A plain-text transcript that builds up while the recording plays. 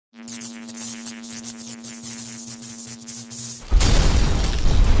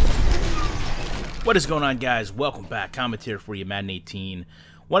What is going on, guys? Welcome back. Commentary for you, Madden 18.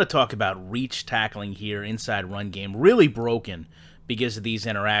 Want to talk about reach tackling here, inside run game. Really broken because of these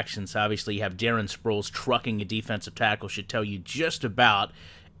interactions. Obviously, you have Darren Sproles trucking a defensive tackle. Should tell you just about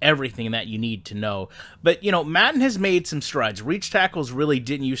everything that you need to know. But, you know, Madden has made some strides. Reach tackles really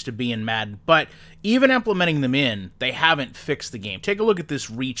didn't used to be in Madden, but even implementing them in, they haven't fixed the game. Take a look at this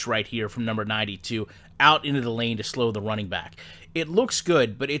reach right here from number 92 out into the lane to slow the running back. It looks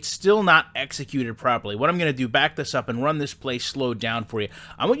good, but it's still not executed properly. What I'm going to do, back this up and run this play slowed down for you.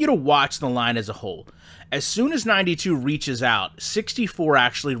 I want you to watch the line as a whole. As soon as 92 reaches out, 64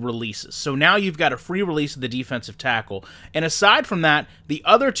 actually releases. So now you've got a free release of the defensive tackle. And aside from that, the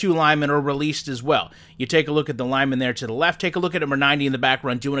other two linemen are released as well. You take a look at the lineman there to the left. Take a look at number 90 in the back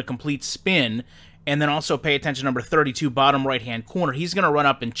run doing a complete spin. And then also pay attention to number 32, bottom right-hand corner. He's going to run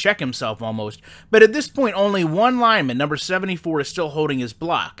up and check himself almost. But at this point, only one lineman, number 74, is still holding his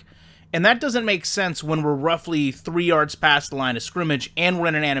block. And that doesn't make sense when we're roughly 3 yards past the line of scrimmage and we're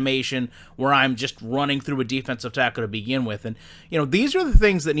in an animation where I'm just running through a defensive tackle to begin with. And, you know, these are the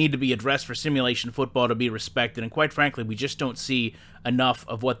things that need to be addressed for simulation football to be respected. And quite frankly, we just don't see enough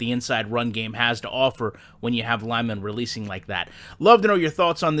of what the inside run game has to offer when you have linemen releasing like that. Love to know your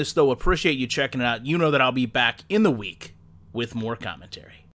thoughts on this, though. Appreciate you checking it out. You know that I'll be back in the week with more commentary.